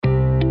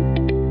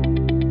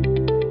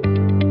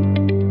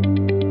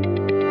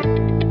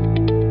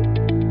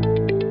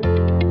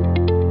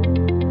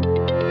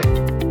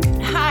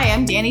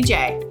Danny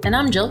J. And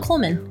I'm Jill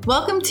Coleman.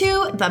 Welcome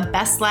to the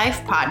Best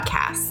Life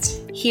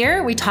Podcast.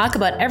 Here we talk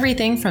about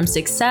everything from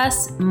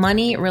success,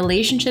 money,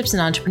 relationships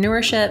and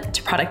entrepreneurship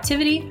to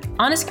productivity,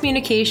 honest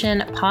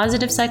communication,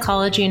 positive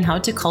psychology, and how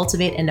to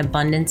cultivate an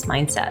abundance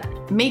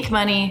mindset. Make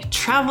money,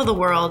 travel the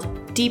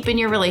world, deepen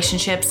your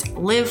relationships,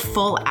 live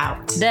full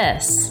out.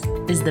 This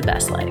is the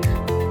best life.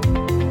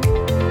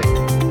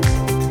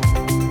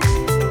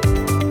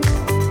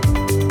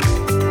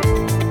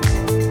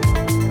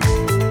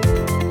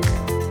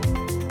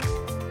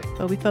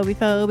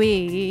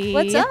 Phoebe.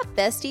 What's up,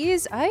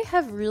 besties? I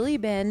have really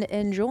been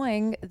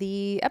enjoying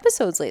the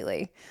episodes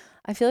lately.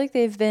 I feel like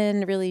they've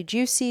been really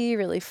juicy,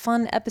 really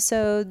fun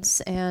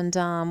episodes, and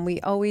we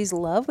always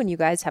love when you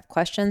guys have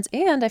questions.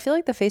 And I feel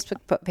like the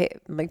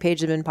Facebook page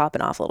has been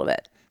popping off a little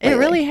bit lately. It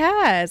really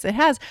has. It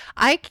has.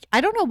 I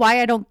don't know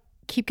why I don't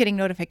keep getting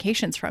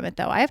notifications from it,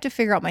 though. I have to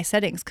figure out my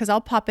settings because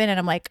I'll pop in and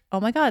I'm like, oh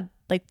my God,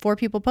 like 4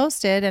 people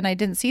posted and I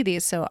didn't see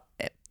these. So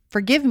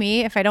forgive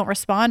me if I don't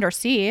respond or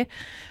see.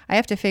 I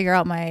have to figure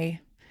out my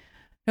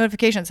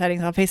notification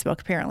settings on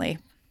Facebook, apparently,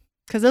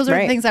 because those are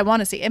the things I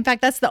want to see. In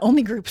fact, that's the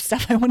only group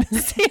stuff I want to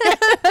see.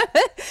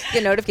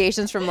 Get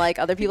notifications from like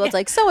other people. It's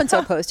like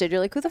so-and-so posted.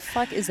 You're like, who the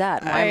fuck is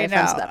that? Why am I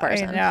friends with that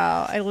person? I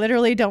know. I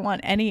literally don't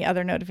want any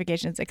other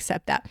notifications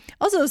except that.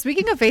 Also,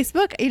 speaking of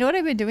Facebook, you know what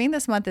I've been doing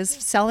this month is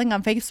selling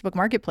on Facebook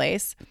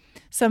Marketplace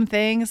some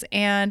things.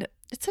 And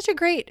it's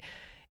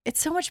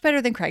so much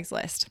better than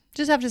Craigslist.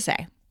 Just have to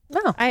say.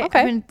 Oh,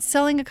 okay. I've been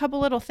selling a couple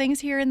little things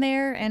here and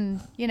there.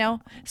 And, you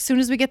know, as soon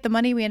as we get the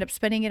money, we end up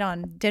spending it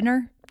on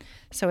dinner.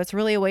 So it's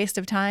really a waste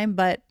of time.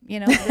 But, you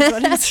know, it is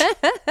what it is.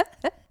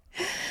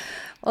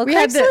 Well,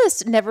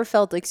 Craigslist never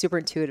felt like super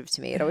intuitive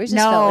to me. It always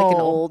just felt like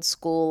an old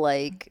school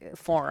like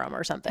forum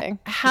or something.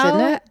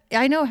 Didn't it?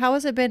 I know. How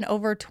has it been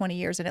over 20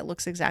 years and it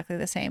looks exactly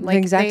the same? Like the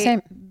exact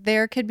same.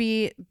 There could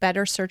be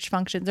better search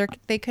functions.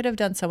 They could have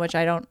done so much.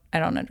 I don't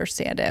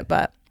understand it.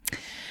 But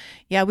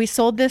yeah, we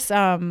sold this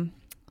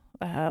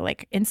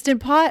like Instant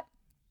Pot.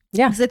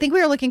 Yeah. Because I think we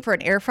were looking for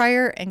an air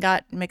fryer and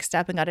got mixed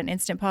up and got an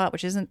Instant Pot,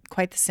 which isn't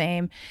quite the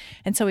same.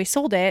 And so we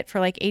sold it for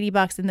like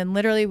 $80 and then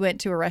literally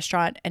went to a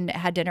restaurant and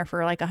had dinner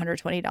for like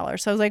 $120.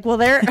 So I was like, well,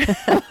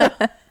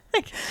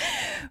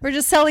 we're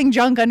just selling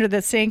junk under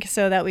the sink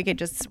so that we could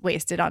just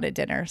waste it on a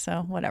dinner.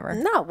 So whatever.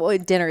 No, well,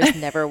 dinner is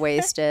never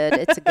wasted.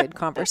 It's a good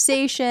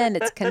conversation.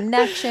 It's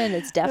connection.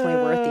 It's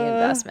definitely worth the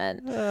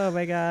investment. Oh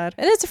my God.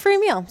 And it's a free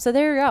meal. So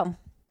there you go.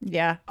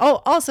 Yeah.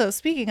 Oh, also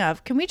speaking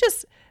of,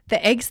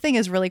 the eggs thing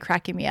is really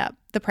cracking me up.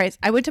 The price.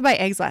 I went to buy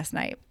eggs last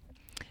night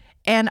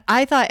and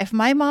I thought if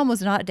my mom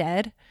was not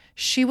dead,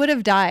 she would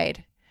have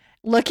died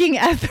looking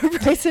at the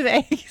price of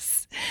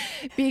eggs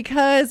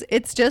because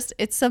it's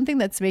something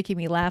that's making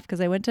me laugh because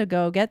I went to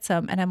go get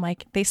some and I'm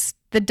like,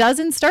 the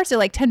dozen starts at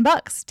like $10,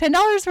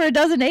 $10 for a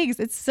dozen eggs.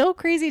 It's so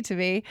crazy to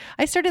me.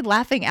 I started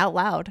laughing out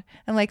loud.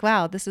 I'm like,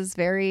 wow, this is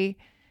very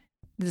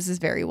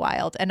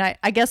wild. And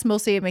I guess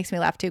mostly it makes me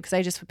laugh too because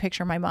I just would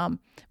picture my mom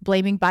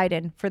blaming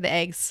Biden for the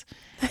eggs.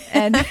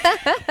 And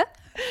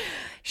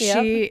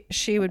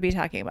she would be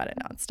talking about it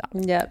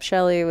nonstop. Yep.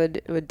 Shelley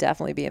would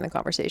definitely be in the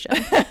conversation.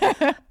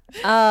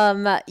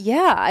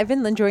 Yeah, I've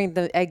been enjoying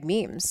the egg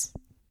memes.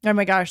 Oh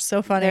my gosh,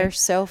 so funny. They're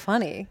so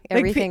funny.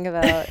 Everything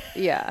about,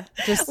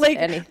 just like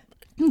any.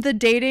 The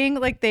dating,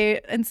 like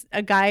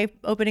a guy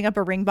opening up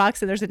a ring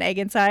box and there's an egg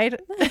inside.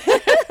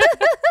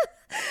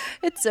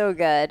 It's so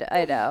good.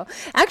 I know.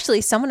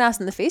 Actually, someone asked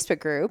in the Facebook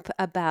group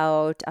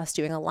about us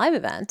doing a live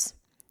event.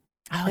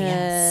 Oh,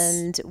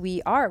 and yes.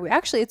 We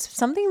actually, it's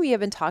something we have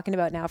been talking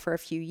about now for a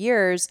few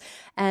years,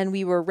 and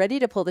we were ready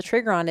to pull the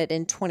trigger on it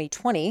in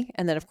 2020.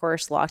 And then, of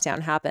course,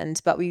 lockdown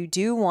happened. But we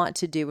do want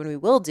to do, and we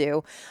will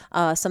do,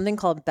 something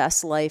called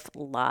Best Life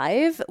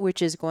Live,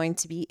 which is going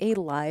to be a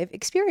live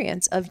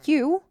experience of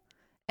you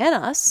and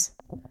us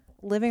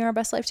living our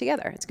best life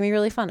together. It's gonna be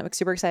really fun. I'm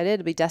super excited.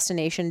 It'll be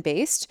destination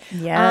based.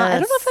 Yes. I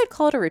don't know if I'd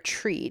call it a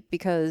retreat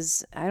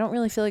because I don't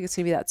really feel like it's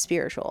gonna be that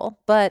spiritual,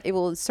 but it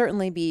will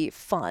certainly be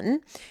fun,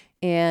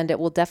 and it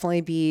will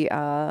definitely be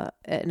an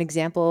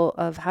example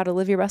of how to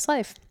live your best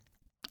life.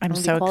 I'm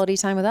so quality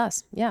time with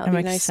us. Yeah, I'm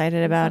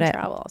excited about it.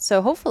 Travel.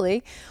 So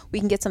hopefully we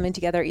can get something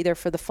together either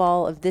for the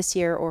fall of this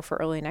year or for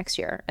early next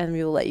year, and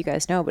we will let you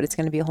guys know. But it's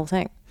going to be a whole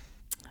thing.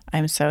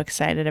 I'm so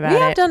excited about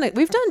it.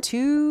 We've done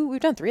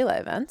 3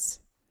 live events.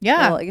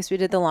 Yeah. Well, I guess we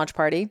did the launch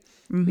party.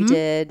 Mm-hmm. We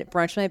did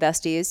brunch with my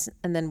besties,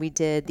 and then we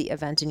did the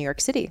event in New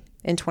York City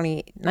in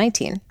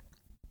 2019.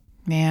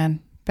 Man,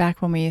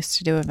 back when we used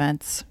to do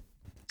events.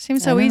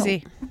 Seems so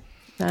easy.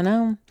 I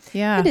know.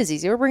 Yeah. It is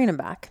easy. We're bringing them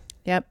back.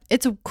 Yep.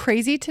 It's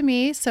crazy to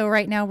me. So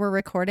right now we're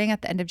recording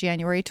at the end of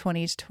January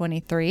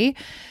 2023.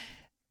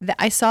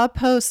 I saw a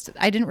post.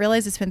 I didn't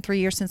realize it's been 3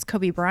 years since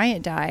Kobe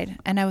Bryant died.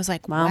 And I was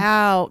like,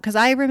 wow. Because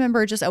I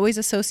remember just always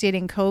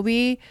associating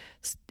Kobe.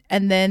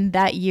 And then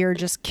that year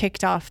just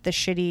kicked off the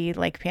shitty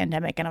like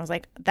pandemic. And I was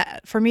like,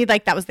 that for me,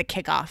 like that was the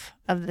kickoff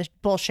of the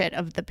bullshit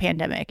of the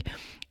pandemic.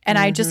 And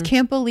I just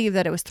can't believe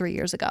that it was 3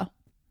 years ago.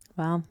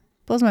 Wow.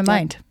 Blows my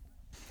mind.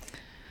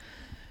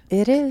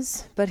 It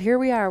is. But here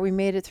we are. We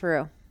made it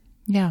through.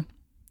 Yeah.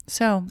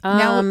 So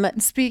now,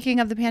 speaking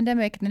of the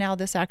pandemic, now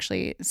this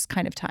actually is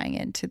kind of tying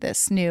into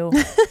this new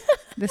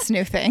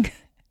thing.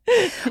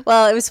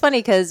 Well, it was funny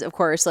because, of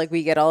course, like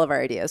we get all of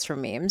our ideas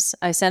from memes.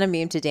 I sent a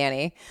meme to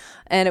Danny,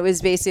 and it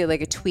was basically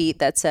like a tweet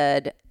that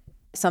said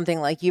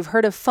something like, "You've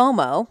heard of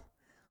FOMO?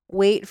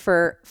 Wait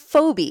for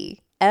Phobi."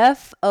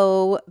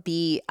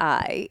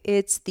 F-O-B-I.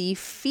 It's the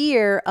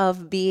fear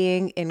of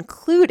being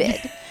included.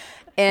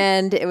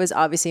 And it was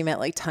obviously meant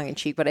like tongue in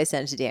cheek, but I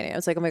sent it to Danny. I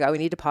was like, oh my God, we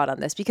need to pod on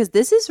this because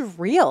this is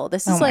real.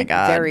 This is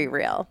very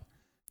real.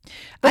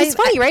 But it's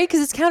funny, right?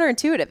 Because it's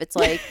counterintuitive. It's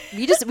like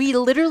we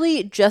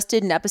literally just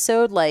did an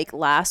episode like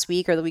last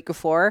week or the week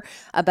before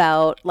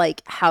about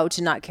like how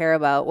to not care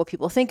about what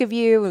people think of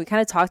you. And we kind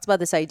of talked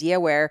about this idea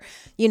where,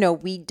 you know,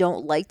 we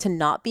don't like to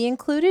not be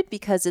included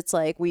because it's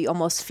like we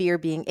almost fear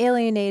being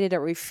alienated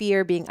or we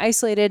fear being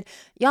isolated.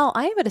 Y'all,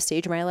 I am at a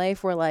stage in my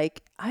life where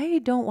like I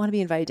don't want to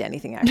be invited to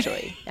anything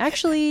actually.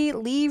 Actually,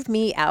 leave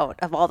me out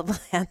of all the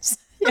plans.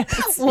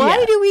 Yes, why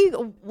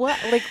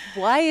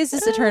is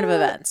this a turn of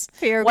events?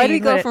 Why do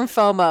we go from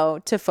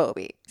FOMO to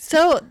Phobi?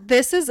 So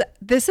this is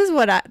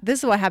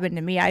what happened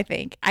to me. I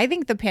think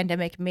the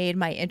pandemic made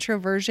my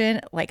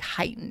introversion like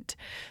heightened.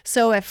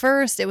 So at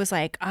first it was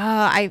like,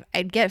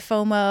 I'd get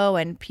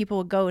FOMO and people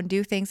would go and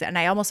do things, and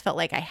I almost felt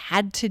like I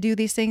had to do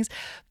these things.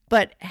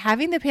 But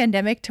having the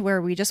pandemic to where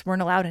we just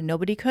weren't allowed and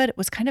nobody could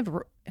was kind of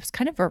a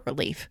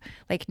relief.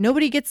 Like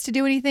nobody gets to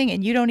do anything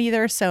and you don't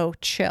either, so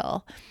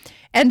chill.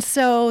 And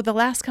so the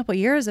last couple of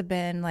years have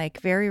been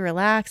like very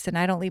relaxed and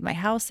I don't leave my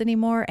house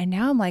anymore. And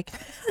now I'm like,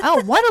 I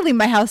don't want to leave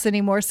my house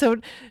anymore. So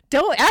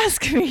don't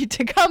ask me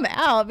to come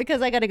out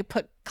because I got to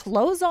put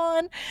clothes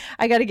on.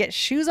 I got to get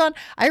shoes on.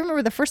 I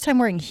remember the first time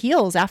wearing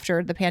heels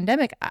after the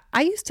pandemic.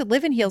 I used to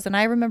live in heels and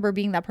I remember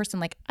being that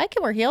person like, I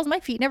can wear heels. My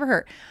feet never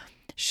hurt.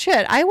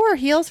 Shit, I wore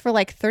heels for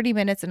like 30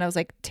 minutes and I was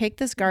like, take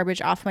this garbage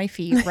off my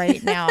feet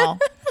right now.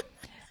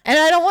 And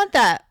I don't want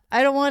that.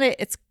 I don't want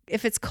it.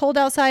 If it's cold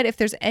outside, if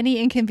there's any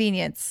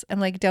inconvenience, I'm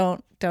like,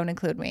 don't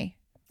include me.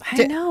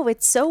 I know.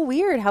 It's so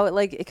weird how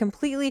it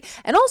completely,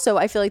 and also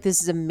I feel like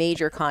this is a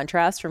major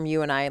contrast from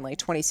you and I in like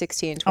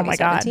 2016, 2017.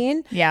 Oh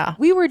my God. Yeah.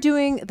 We were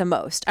doing the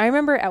most. I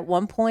remember at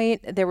one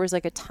point there was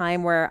like a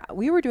time where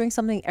we were doing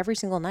something every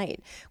single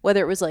night,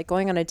 whether it was like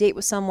going on a date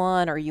with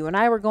someone or you and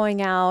I were going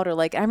out or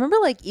like, I remember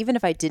like even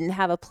if I didn't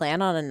have a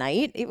plan on a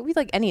night, it would be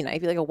like any night,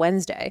 it'd be like a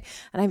Wednesday.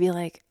 And I'd be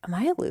like, am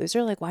I a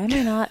loser? Like, why am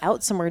I not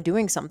out somewhere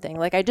doing something?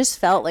 Like, I just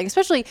felt like,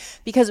 especially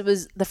because it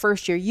was the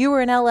first year you were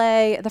in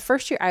LA, the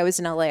first year I was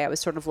in LA, I was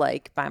sort of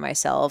like by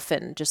myself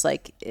and just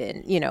like,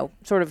 you know,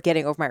 sort of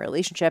getting over my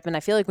relationship. And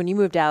I feel like when you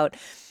moved out,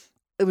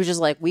 it was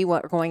just like we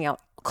were going out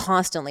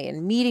constantly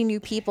and meeting new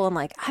people. And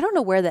like, I don't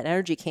know where that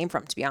energy came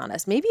from, to be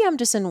honest. Maybe I'm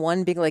just in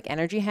one big like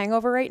energy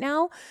hangover right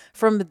now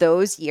from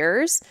those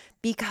years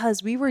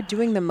because we were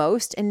doing the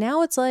most. And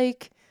now it's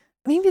like,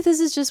 maybe this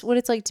is just what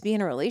it's like to be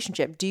in a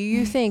relationship. Do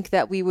you think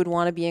that we would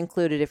want to be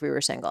included if we were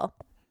single?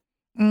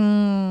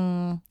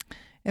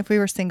 If we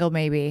were single,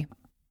 maybe.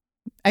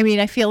 I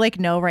mean, I feel like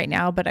no right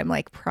now, but I'm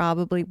like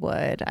probably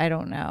would. I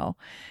don't know.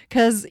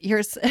 Because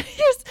here's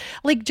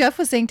like Jeff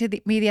was saying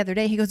to me the other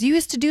day, he goes, you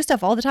used to do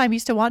stuff all the time. You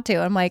used to want to.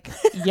 I'm like,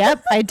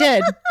 yep, I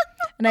did.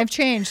 And I've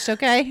changed.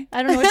 Okay.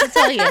 I don't know what to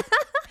tell you.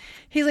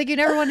 He's like, you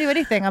never want to do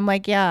anything. I'm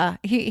like, yeah.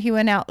 He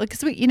went out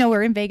because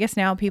we're in Vegas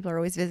now. People are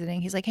always visiting.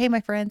 He's like, hey,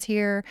 my friend's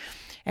here.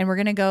 And we're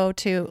going to go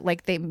to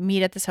like, they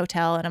meet at this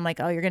hotel. And I'm like,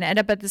 oh, you're going to end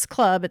up at this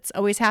club. It's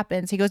always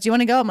happens. He goes, do you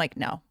want to go? I'm like,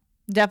 no.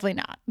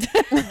 Definitely not.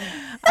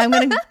 I'm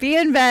going to be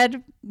in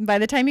bed. By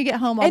the time you get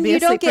home, I'll be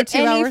asleep for 2 hours. And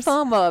you don't get any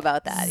FOMO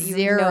about that.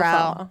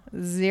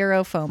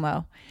 Zero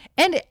FOMO.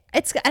 And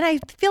I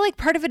feel like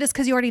part of it is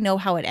because you already know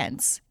how it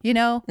ends, you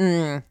know?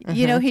 Mm-hmm.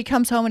 You know, he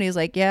comes home and he's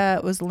like, yeah,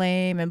 it was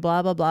lame and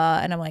blah, blah, blah.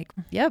 And I'm like,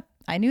 yep,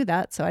 I knew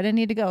that. So I didn't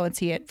need to go and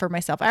see it for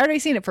myself. I already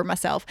seen it for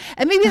myself.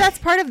 And maybe that's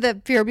part of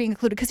the fear of being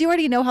included because you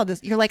already know how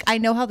this, you're like, I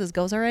know how this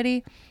goes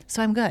already.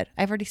 So I'm good.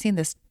 I've already seen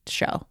this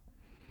show.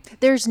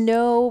 There's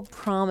no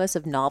promise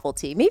of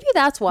novelty. Maybe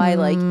that's why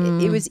like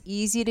it was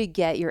easy to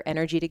get your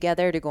energy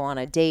together to go on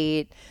a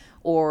date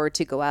or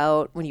to go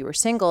out when you were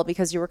single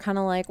because you were kind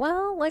of like,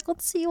 well, like,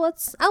 let's see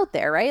what's out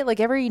there, right? Like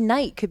every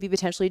night could be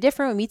potentially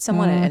different. We meet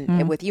someone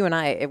and with you and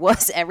I, it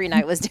was every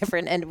night was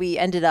different. And we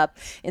ended up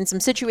in some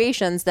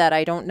situations that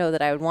I don't know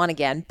that I would want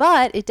again.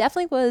 But it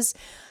definitely was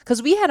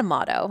because we had a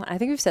motto. I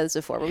think we've said this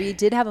before, but we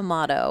did have a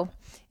motto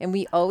and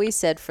we always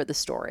said for the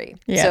story.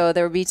 Yeah. So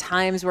there would be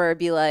times where it'd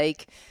be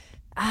like,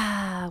 we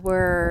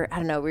were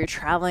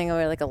traveling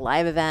or like a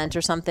live event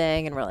or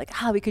something and we're like,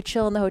 we could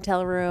chill in the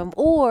hotel room,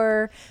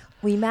 or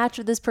we match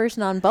with this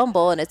person on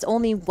Bumble and it's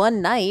only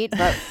one night,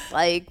 but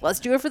like, let's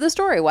do it for the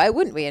story. Why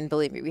wouldn't we? And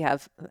believe me, we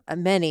have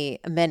many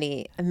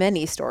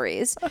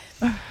stories.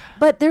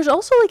 But there's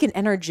also like an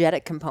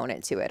energetic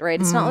component to it, right?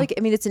 It's not like,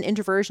 I mean, it's an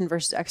introversion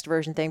versus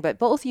extroversion thing, but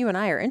both you and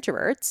I are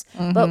introverts.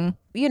 But,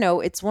 you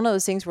know, it's one of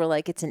those things where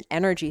like it's an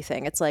energy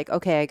thing. It's like,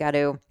 okay, I got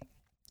to,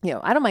 you know,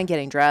 I don't mind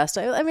getting dressed.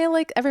 I mean,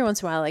 like every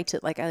once in a while, I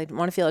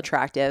want to feel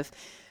attractive,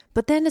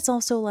 But then it's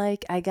also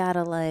like, I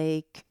gotta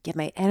like get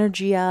my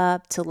energy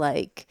up to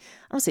like,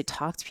 I don't say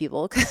talk to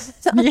people because it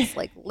sounds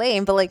like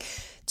lame, but like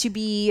to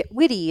be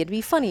witty and to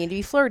be funny and to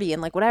be flirty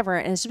and like whatever.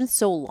 And it's been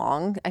so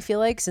long, I feel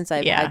like, since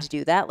I've had to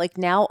do that. Like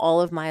now all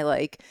of my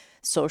like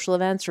social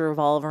events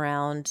revolve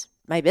around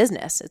my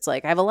business. It's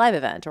like I have a live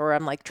event or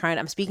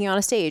I'm speaking on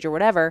a stage or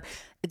whatever.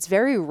 It's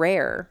very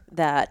rare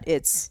that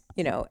it's,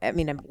 you know, I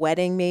mean, a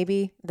wedding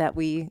maybe that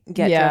we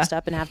get dressed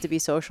up and have to be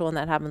social, and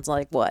that happens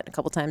like what, a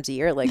couple times a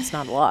year? Like it's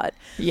not a lot.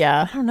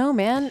 Yeah. I don't know,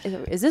 man.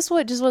 Is this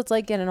what it's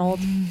like getting old?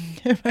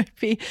 It might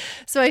be.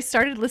 So I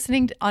started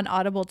listening on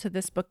Audible to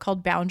this book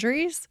called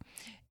Boundaries.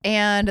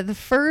 And the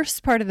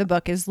first part of the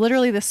book is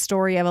literally the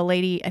story of a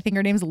lady. I think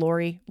her name's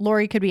Lori.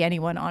 Lori could be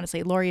anyone,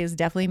 honestly. Lori is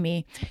definitely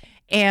me.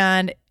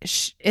 And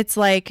it's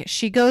like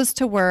she goes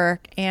to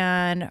work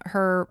and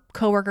her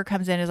coworker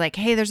comes in and is like,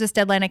 hey, there's this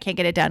deadline. I can't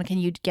get it done. Can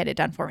you get it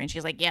done for me? And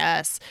she's like,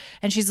 yes.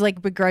 And she's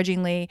like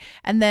begrudgingly.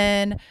 And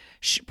then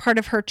part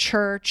of her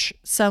church,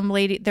 some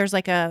lady, there's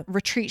like a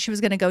retreat she was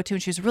going to go to.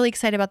 And she was really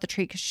excited about the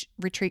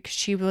retreat because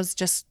she was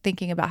just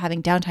thinking about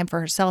having downtime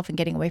for herself and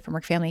getting away from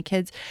her family and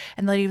kids.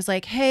 And the lady was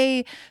like,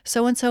 hey,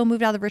 so-and-so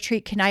moved out of the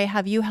retreat. Can I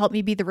have you help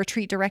me be the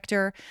retreat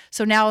director?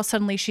 So now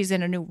suddenly she's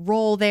in a new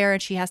role there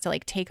and she has to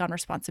like take on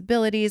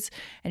responsibilities.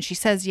 And she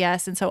says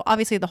yes. And so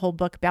obviously the whole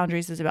book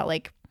Boundaries is about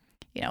like,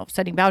 you know,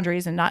 setting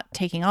boundaries and not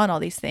taking on all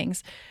these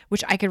things,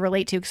 which I could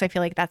relate to because I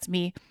feel like that's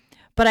me.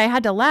 But I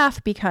had to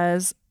laugh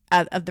because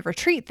of the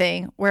retreat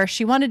thing where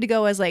she wanted to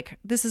go as like,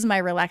 this is my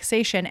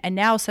relaxation. And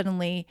now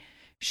suddenly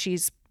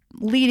she's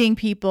leading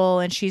people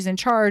and she's in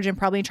charge and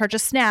probably in charge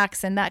of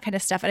snacks and that kind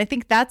of stuff. And I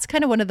think that's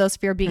kind of one of those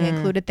fear of being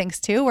included things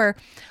too, where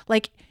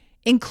like,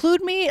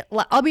 include me.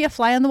 I'll be a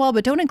fly on the wall,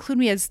 but don't include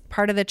me as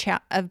part of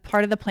the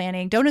part of the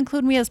planning. Don't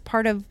include me as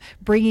part of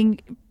bringing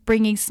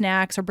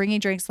snacks or bringing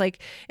drinks. Like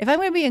if I'm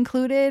going to be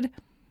included,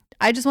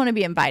 I just want to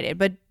be invited,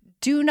 but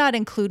do not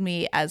include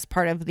me as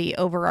part of the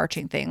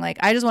overarching thing. Like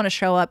I just want to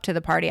show up to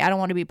the party. I don't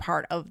want to be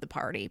part of the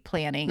party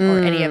planning or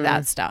any of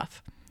that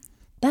stuff.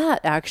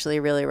 That actually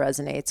really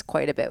resonates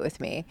quite a bit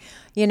with me.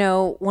 You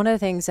know, one of the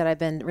things that I've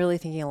been really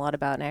thinking a lot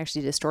about, and I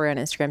actually did a story on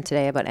Instagram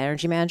today about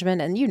energy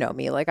management, and you know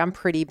me, like I'm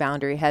pretty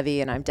boundary heavy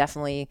and I'm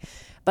definitely,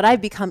 but I've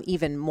become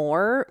even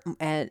more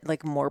and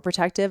like more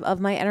protective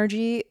of my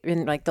energy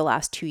in like the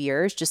last 2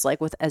 years, just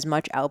like with as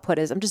much output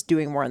as I'm just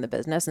doing more in the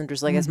business and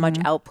just like as much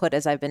output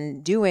as I've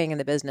been doing in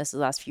the business the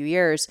last few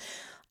years.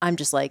 I'm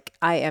just like,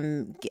 I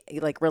am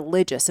like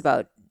religious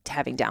about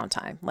having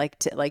downtime,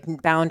 like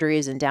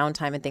boundaries and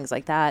downtime and things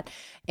like that.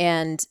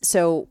 And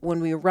so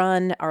when we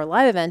run our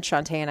live event,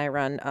 Shantae and I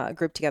run a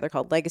group together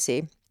called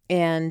Legacy,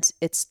 and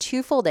it's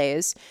 2 full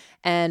days.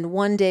 And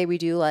one day we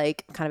do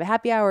like kind of a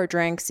happy hour,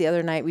 drinks. The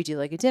other night we do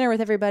like a dinner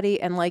with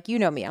everybody. And like, you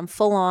know me, I'm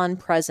full on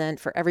present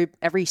for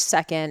every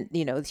second.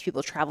 You know, these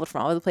people traveled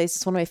from all over the place.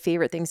 It's one of my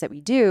favorite things that we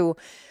do.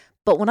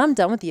 But when I'm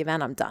done with the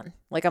event, I'm done.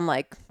 Like, I'm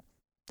like,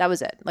 that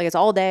was it. Like it's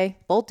all day,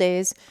 both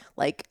days.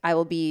 Like I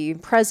will be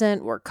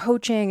present. We're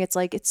coaching. It's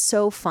like, it's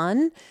so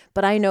fun.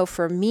 But I know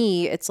for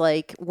me, it's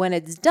like when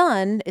it's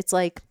done, it's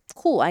like,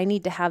 cool, I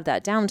need to have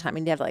that downtime. I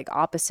need to have like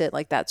opposite,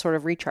 like that sort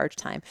of recharge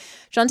time.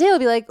 Shantae will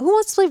be like, who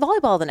wants to play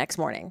volleyball the next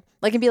morning?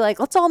 Like, and be like,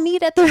 let's all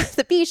meet at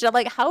the beach. And I'm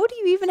like, how do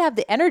you even have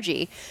the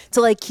energy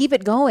to like keep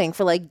it going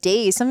for like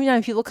days?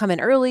 Sometimes people come in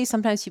early,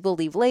 sometimes people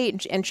leave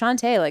late. And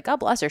Shantae, like, God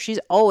bless her, she's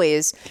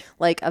always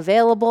like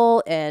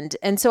available. And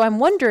so I'm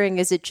wondering,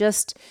 is it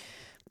just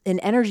an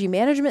energy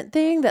management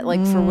thing that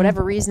like for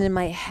whatever reason in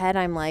my head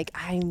I'm like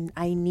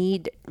I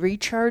need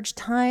recharge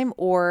time?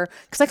 Or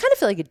because I kind of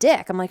feel like a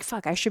dick. I'm like,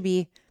 fuck,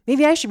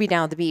 maybe I should be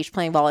down at the beach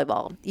playing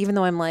volleyball, even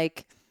though I'm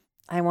like,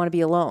 I want to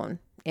be alone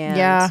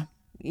and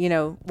you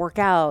know, work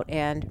out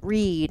and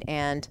read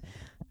and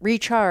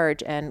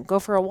recharge and go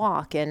for a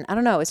walk. And I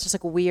don't know, it's just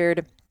like a weird,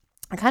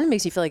 it kind of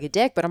makes you feel like a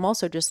dick, but I'm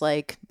also just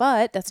like,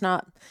 but that's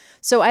not.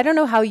 So I don't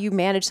know how you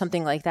manage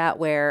something like that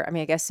where, I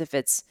mean, I guess if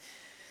it's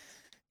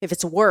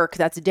work,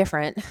 that's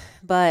different.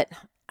 But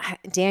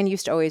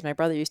my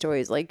brother used to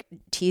always like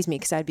tease me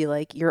because I'd be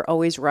like, you're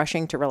always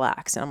rushing to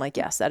relax. And I'm like,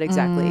 yes,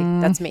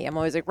 that's me. I'm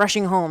always like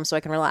rushing home so I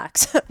can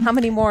relax. How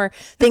many more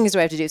things do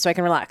I have to do so I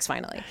can relax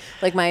finally?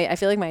 Like I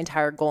feel like my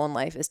entire goal in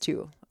life is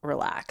to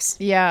relax.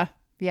 Yeah.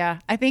 Yeah.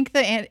 I think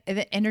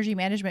the energy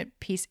management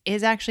piece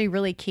is actually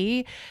really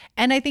key.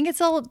 And I think it's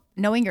all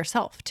knowing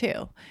yourself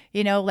too.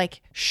 You know,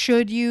 like,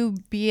 should you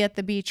be at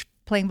the beach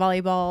playing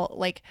volleyball?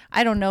 Like,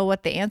 I don't know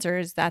what the answer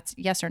is. That's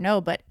yes or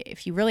no. But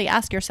if you really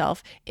ask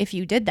yourself, if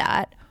you did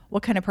that,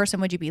 what kind of person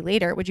would you be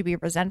later? Would you be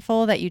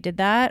resentful that you did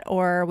that?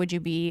 Or would you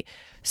be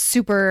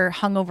super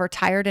hungover,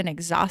 tired and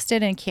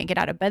exhausted and can't get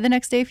out of bed the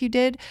next day if you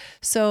did?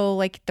 So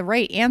like the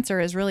right answer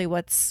is really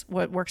what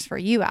works for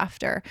you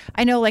after.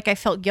 I know like I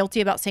felt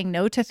guilty about saying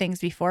no to things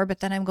before,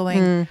 but then I'm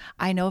going,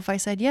 I know if I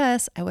said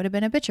yes, I would have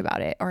been a bitch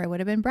about it or I would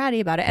have been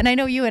bratty about it. And I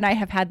know you and I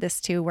have had this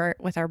too, where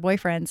with our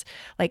boyfriends,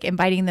 like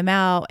inviting them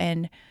out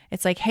and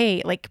it's like,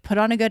 hey, like put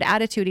on a good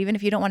attitude, even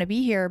if you don't want to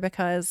be here,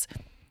 because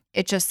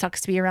it just sucks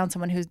to be around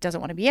someone who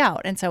doesn't want to be out.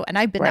 And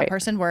I've been that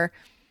person where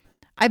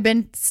I've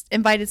been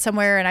invited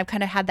somewhere and I've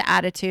kind of had the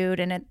attitude,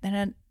 and at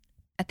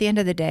the end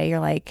of the day, you're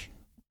like,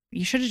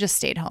 you should have just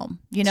stayed home.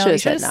 You know, you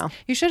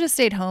should have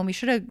stayed home. You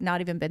should have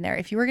not even been there.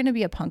 If you were going to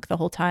be a punk the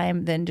whole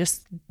time, then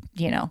just,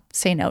 you know,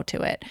 say no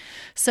to it.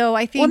 So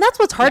I think, well, and that's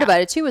what's hard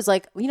about it too, is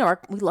like, you know,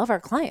 we love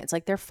our clients.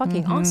 Like, they're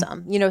fucking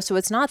awesome, you know, so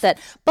it's not that,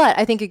 but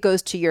I think it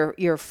goes to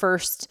your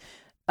first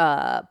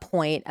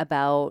point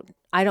about,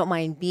 I don't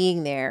mind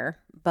being there,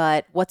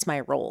 but what's my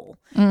role?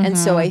 And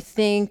so I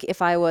think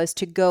if I was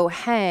to go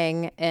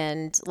hang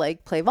and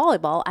like play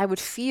volleyball, I would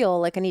feel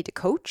like I need to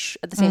coach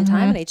at the same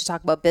time. And I need to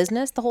talk about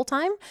business the whole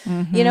time,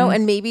 you know,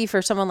 and maybe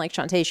for someone like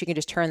Shantae, she can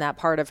just turn that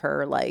part of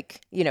her,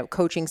 like, you know,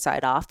 coaching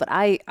side off. But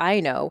I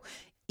know,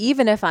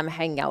 even if I'm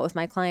hanging out with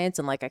my clients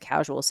in like a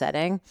casual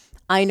setting,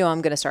 I know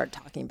I'm going to start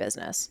talking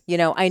business. You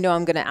know, I know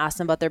I'm going to ask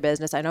them about their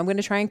business. I know I'm going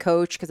to try and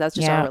coach, because that's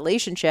just our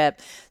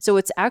relationship. So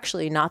it's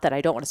actually not that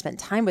I don't want to spend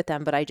time with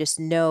them, but I just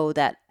know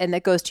that, and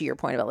that goes to your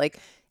point about like,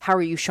 how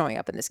are you showing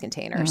up in this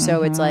container?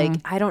 So it's like,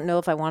 I don't know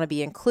if I want to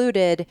be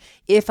included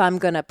if I'm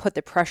going to put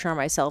the pressure on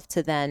myself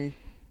to then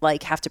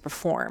like have to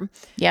perform.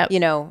 You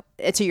know,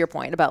 to your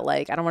point about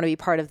like, I don't want to be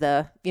part of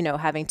the, you know,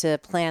 having to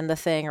plan the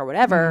thing or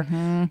whatever.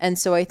 And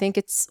so I think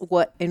it's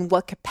in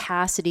what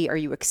capacity are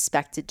you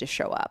expected to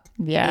show up?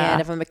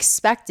 And if I'm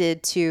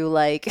expected to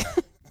like,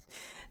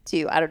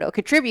 I don't know,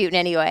 contribute in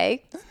any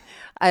way,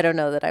 I don't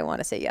know that I want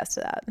to say yes to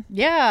that.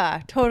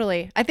 Yeah,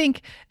 totally. I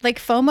think like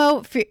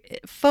FOMO,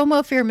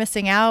 fear of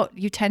missing out,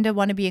 you tend to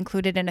want to be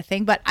included in a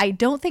thing, but I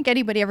don't think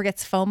anybody ever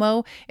gets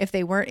FOMO if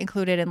they weren't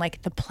included in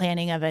like the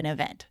planning of an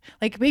event.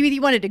 Like maybe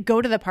you wanted to go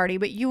to the party,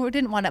 but you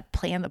didn't want to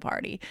plan the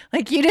party.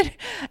 Like you did,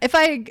 if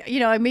I, you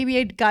know, maybe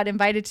I got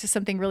invited to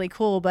something really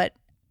cool, but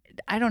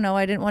I don't know,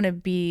 I didn't want to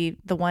be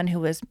the one who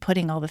was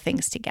putting all the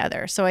things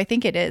together. So I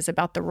think it is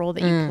about the role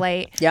that you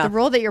play, the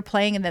role that you're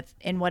playing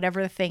in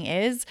whatever the thing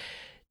is,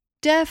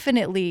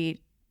 definitely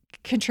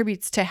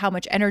contributes to how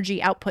much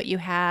energy output you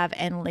have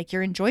and like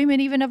your enjoyment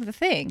even of the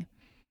thing.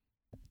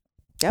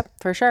 Yep,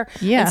 for sure.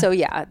 Yeah. And so,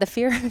 yeah, the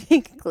fear of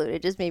being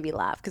included just made me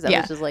laugh, because I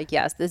was just like,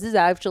 yes, this is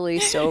actually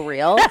so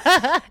real.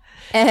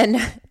 And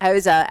I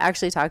was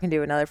actually talking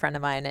to another friend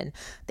of mine, and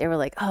they were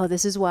like, oh,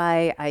 this is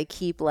why I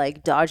keep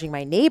like dodging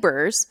my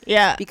neighbors.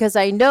 Yeah. Because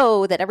I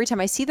know that every time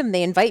I see them,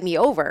 they invite me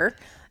over.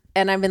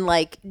 And I've been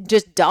like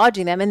just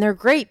dodging them, and they're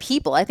great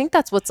people. I think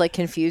that's what's like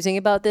confusing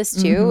about this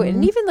too.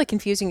 And even like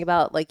confusing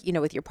about like, you know,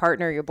 with your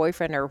partner, your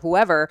boyfriend or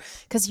whoever,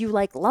 because you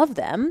like love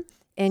them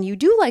and you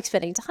do like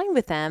spending time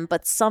with them.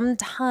 But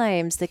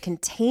sometimes the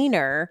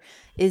container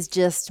is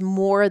just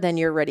more than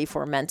you're ready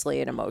for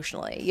mentally and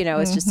emotionally. You know,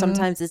 it's just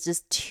sometimes it's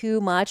just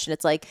too much. And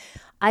it's like,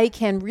 I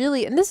can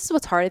really, and this is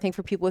what's hard, I think,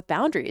 for people with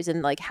boundaries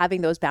and like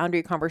having those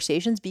boundary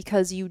conversations,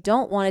 because you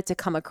don't want it to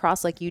come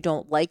across like you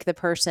don't like the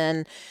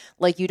person,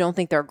 like you don't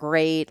think they're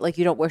great, like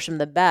you don't wish them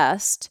the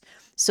best.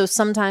 So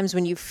sometimes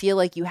when you feel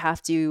like you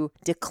have to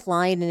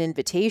decline an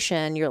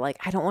invitation, you're like,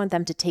 I don't want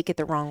them to take it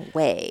the wrong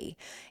way.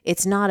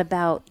 It's not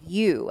about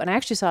you. And I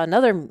actually saw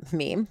another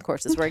meme. Of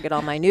course, this is where I get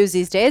all my news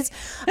these days.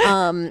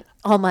 All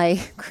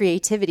my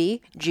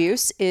creativity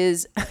juice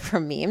is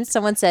from memes.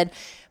 Someone said,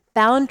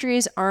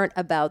 boundaries aren't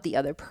about the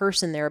other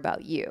person, they're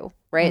about you,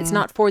 right? It's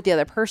not for the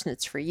other person,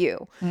 it's for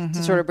you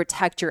to sort of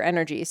protect your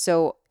energy.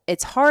 So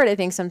it's hard, I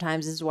think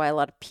sometimes this is why a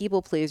lot of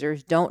people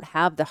pleasers don't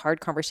have the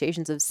hard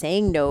conversations of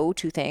saying no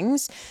to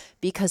things,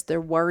 because they're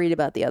worried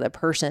about the other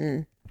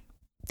person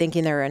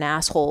thinking they're an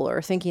asshole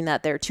or thinking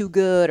that they're too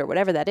good or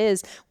whatever that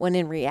is, when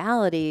in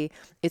reality,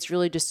 it's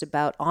really just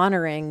about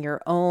honoring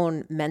your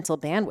own mental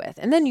bandwidth.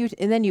 And then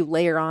you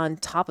layer on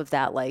top of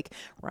that, like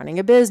running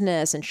a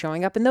business and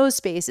showing up in those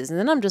spaces. And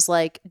then I'm just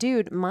like,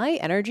 dude, my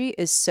energy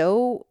is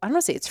so, I don't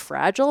want to say it's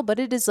fragile, but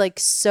it is like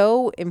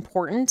so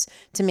important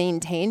to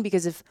maintain,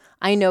 because if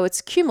I know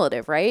it's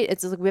cumulative, right?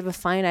 It's like we have a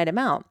finite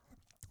amount.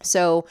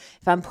 So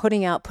if I'm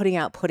putting out,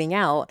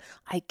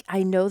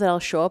 I know that I'll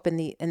show up in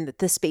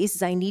the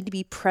spaces I need to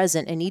be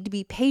present and need to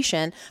be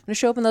patient. I'm going to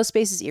show up in those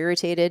spaces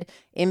irritated,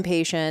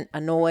 impatient,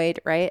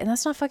 annoyed, right? And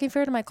that's not fucking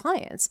fair to my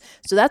clients.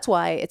 So that's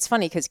why it's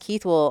funny, because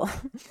Keith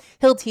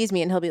he'll tease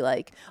me and he'll be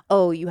like,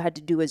 oh, you had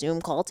to do a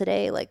Zoom call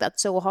today? Like,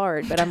 that's so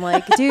hard. But I'm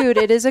like, dude,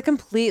 it is a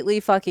completely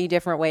fucking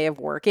different way of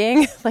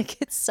working.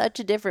 Like, it's such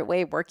a different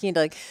way of working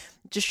to like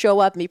just show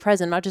up and be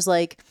present. I'm not just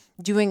like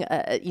doing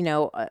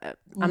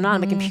I'm not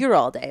on the computer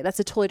all day. That's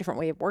a totally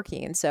different way of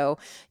working. And so,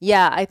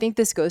 yeah, I think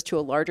this goes to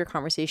a larger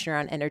conversation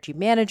around energy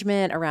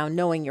management, around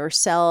knowing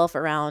yourself,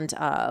 around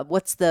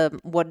what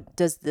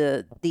does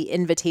the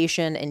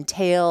invitation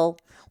entail?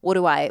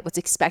 What's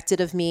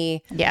expected of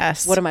me?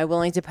 Yes. What am I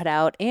willing to put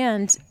out?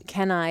 And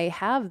can I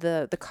have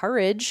the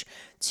courage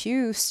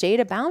to state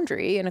a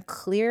boundary in a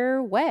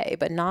clear way,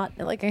 but not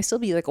like I still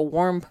be like a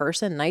warm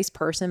person, nice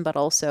person, but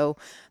also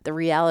the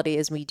reality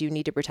is we do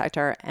need to protect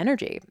our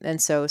energy.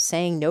 And so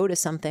saying no to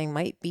something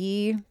might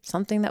be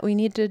something that we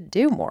need to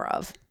do more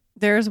of.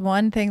 There's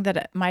one thing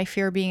that my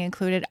fear of being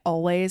included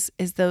always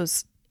is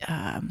those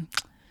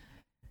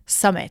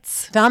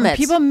summits. Summits. When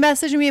people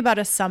message me about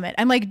a summit,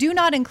 I'm like, do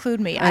not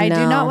include me. I do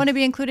know. not want to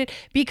be included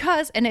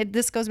because, and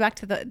this goes back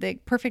to the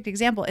perfect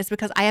example, is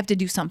because I have to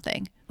do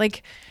something.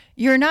 Like,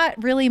 you're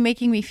not really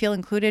making me feel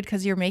included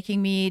because you're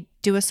making me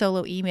do a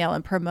solo email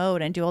and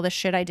promote and do all this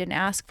shit I didn't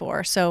ask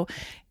for. So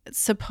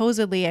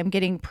supposedly I'm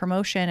getting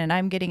promotion and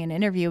I'm getting an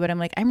interview, but I'm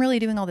like, I'm really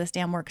doing all this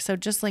damn work. So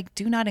just like,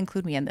 do not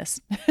include me in this.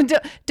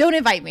 Don't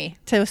invite me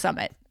to a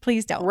summit.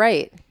 Please don't.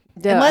 Right.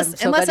 Yeah,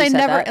 Unless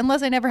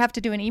I never have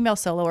to do an email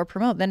solo or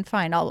promote, then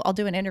fine, I'll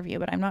do an interview,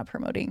 but I'm not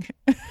promoting.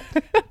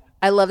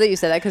 I love that you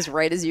said that because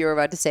right as you were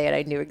about to say it,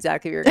 I knew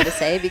exactly what you were going to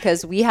say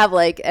because we have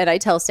and I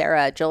tell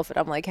Sarah at Jillfit,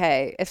 I'm like,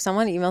 hey, if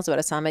someone emails about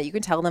a summit, you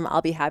can tell them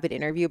I'll be happy to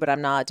interview, but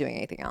I'm not doing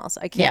anything else.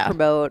 I can't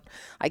promote.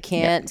 I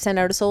can't send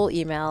out a solo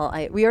email.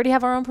 We already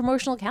have our own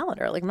promotional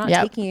calendar. Like, I'm not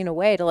taking it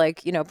away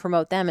to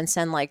promote them and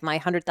send my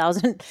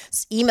 100,000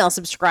 email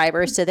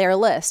subscribers to their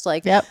list.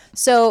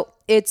 So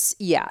it's,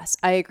 yes,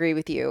 I agree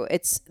with you.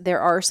 There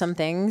are some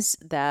things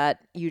that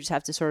you just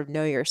have to sort of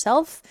know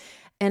yourself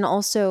and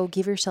also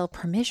give yourself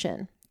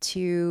permission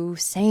to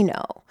say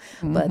no.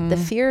 But the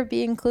fear of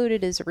being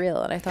included is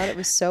real. And I thought it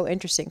was so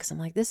interesting because I'm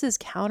like, this is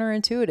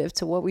counterintuitive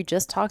to what we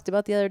just talked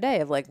about the other day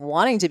of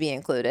wanting to be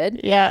included.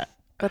 Yeah.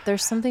 But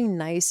there's something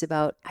nice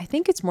about, I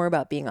think it's more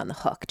about being on the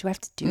hook. Do I have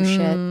to do shit?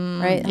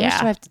 Right? How much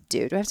do I have to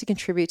do? Do I have to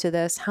contribute to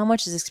this? How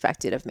much is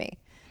expected of me?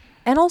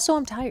 And also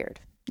I'm tired.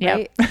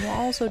 Right? I'm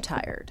also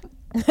tired.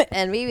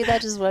 And maybe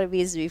that's just what it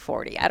means to be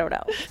 40. I don't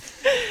know.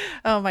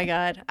 Oh my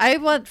God. I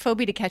want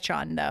Phoebe to catch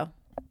on though.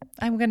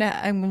 I'm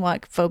gonna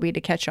want Phoebe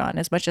to catch on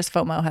as much as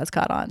FOMO has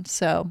caught on.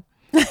 So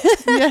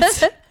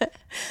yes.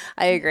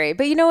 I agree.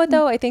 But you know what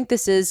though? I think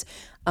this is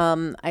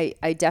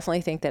I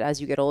definitely think that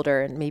as you get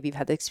older and maybe you've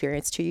had the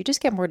experience too, you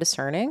just get more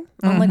discerning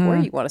on where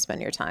you want to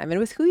spend your time and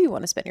with who you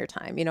want to spend your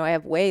time. I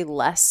have way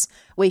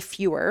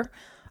fewer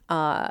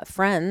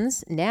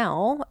friends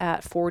now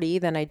at 40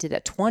 than I did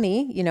at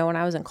 20, when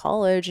I was in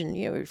college and,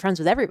 you're friends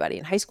with everybody.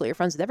 In high school, you're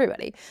friends with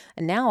everybody.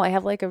 And now I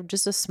have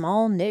just a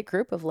small knit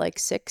group of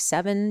 6,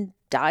 7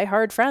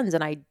 diehard friends.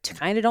 And I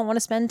kind of don't want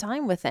to spend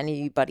time with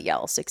anybody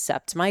else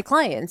except my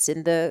clients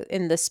in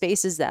the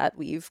spaces that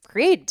we've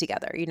created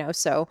together,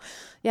 So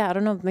yeah, I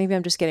don't know. Maybe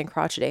I'm just getting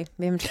crotchety.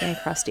 Maybe I'm just getting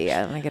crusty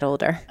when I get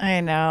older.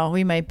 I know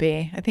we might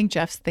be. I think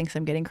Jeff thinks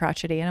I'm getting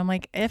crotchety and I'm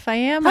like, if I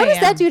am, how does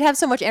that dude have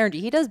so much energy?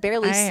 He does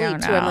barely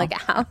sleep too. I'm like,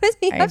 how does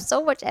he have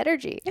so much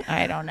energy?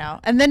 I don't know.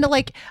 And then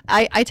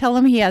I tell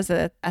him he has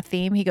a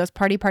theme. He goes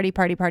party, party,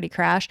 party, party,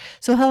 crash.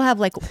 So he'll have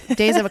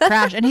days of a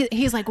crash and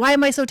he's like, why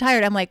am I so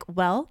tired? I'm like,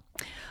 well,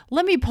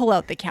 let me pull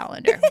out the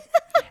calendar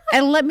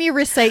and let me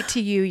recite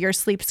to you your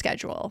sleep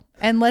schedule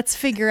and let's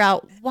figure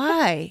out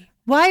why.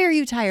 Why are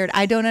you tired?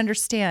 I don't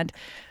understand.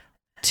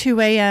 2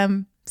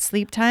 a.m.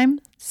 sleep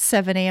time,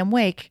 7 a.m.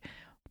 wake.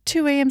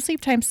 2 a.m.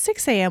 sleep time,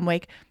 6 a.m.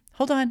 wake.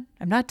 Hold on,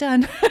 I'm not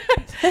done.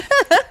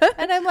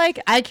 And I'm like,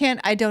 I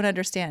don't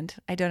understand.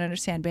 I don't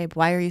understand, babe.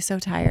 Why are you so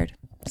tired?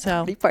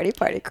 So party,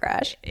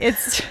 crash.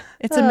 It's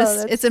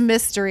a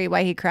mystery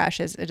why he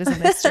crashes. It is a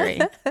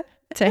mystery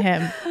to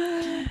him.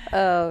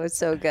 Oh, it's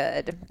so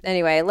good.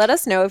 Anyway, let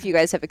us know if you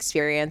guys have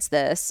experienced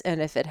this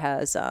and if it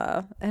has,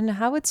 and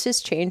how it's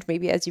just changed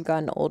maybe as you've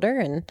gotten older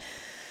and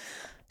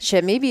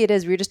shit. Maybe it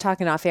is. We were just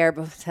talking off air,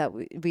 but that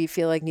we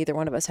feel like neither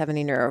one of us have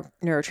any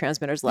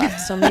neurotransmitters left.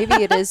 So maybe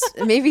it is.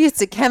 Maybe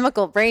it's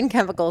a brain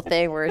chemical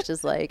thing where it's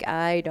just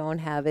I don't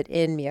have it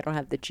in me. I don't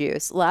have the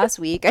juice. Last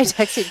week, I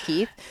texted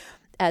Keith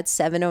at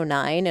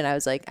 7:09, and I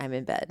was like, I'm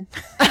in bed.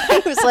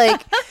 He was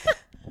like.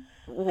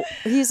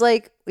 He's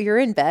like, you're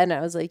in bed? And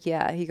I was like,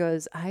 yeah. He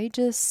goes, I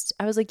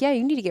was like, yeah,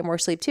 you need to get more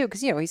sleep too.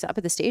 Cause he's up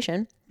at the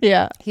station.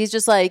 Yeah. He's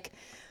just like,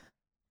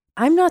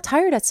 I'm not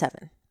tired at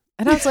 7.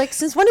 And I was like,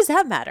 since when does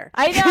that matter?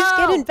 I know. You just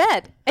get in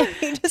bed and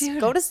you just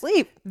go to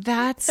sleep.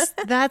 That's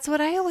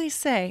what I always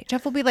say.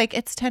 Jeff will be like,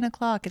 it's 10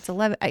 o'clock. It's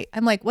 11.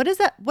 I'm like, what is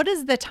that? What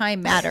does the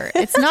time matter?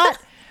 It's not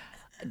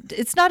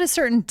a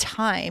certain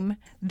time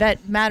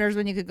that matters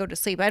when you could go to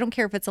sleep. I don't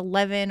care if it's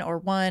 11 or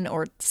 1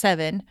 or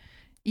 7.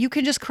 You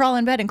can just crawl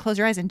in bed and close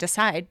your eyes and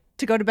decide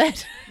to go to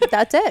bed.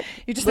 That's it.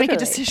 You just make a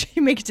decision.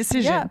 You make a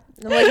decision. Yeah.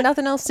 I'm like,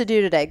 nothing else to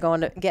do today.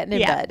 Getting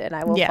in bed and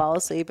I will fall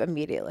asleep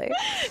immediately.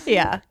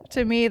 Yeah.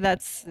 To me,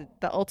 that's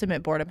the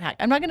ultimate boredom hack.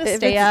 I'm not going to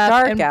stay it's up.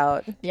 Dark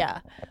out. Yeah.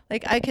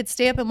 I could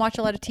stay up and watch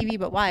a lot of TV,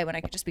 but why when I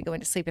could just be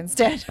going to sleep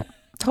instead?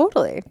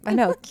 Totally. I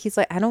know. He's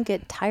like, I don't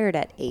get tired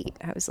at 8.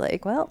 I was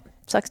like, well,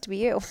 sucks to be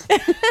you.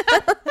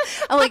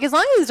 I'm like, as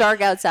long as it's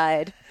dark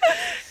outside.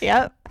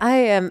 Yep. I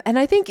am. And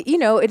I think,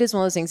 it is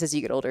one of those things as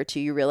you get older too,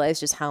 you realize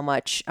just how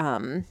much,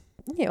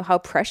 how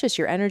precious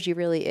your energy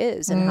really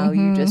is and how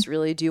you just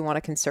really do want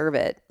to conserve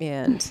it.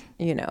 And,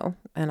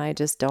 and I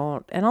just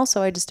don't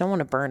want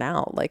to burn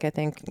out. I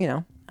think,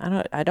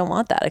 I don't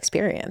want that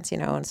experience,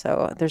 and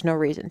so there's no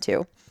reason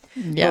to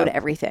go to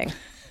everything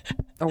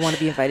or want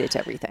to be invited to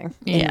everything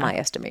in my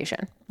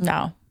estimation.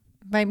 No.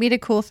 Invite me to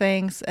cool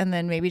things and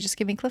then maybe just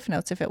give me Cliff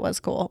Notes if it was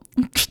cool.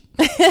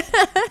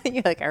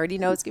 You're like, I already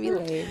know it's going to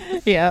be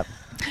lame. Yep.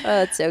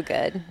 Oh, it's so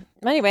good.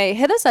 Anyway,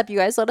 hit us up, you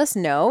guys. Let us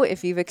know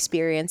if you've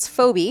experienced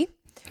phobia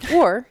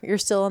Or you're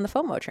still on the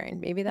FOMO train.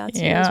 Maybe that's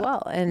you as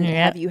well. And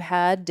have you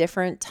had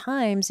different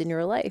times in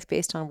your life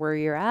based on where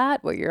you're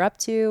at, what you're up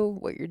to,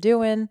 what you're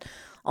doing,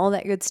 all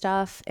that good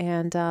stuff.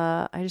 And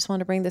I just want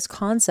to bring this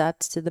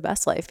concept to the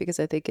best life because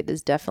I think it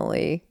is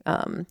definitely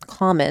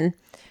common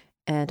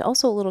and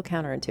also a little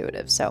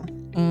counterintuitive. So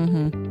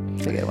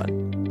it's a good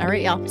one. All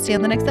right, y'all. See you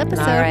on the next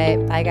episode. All right.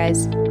 Bye,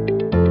 guys.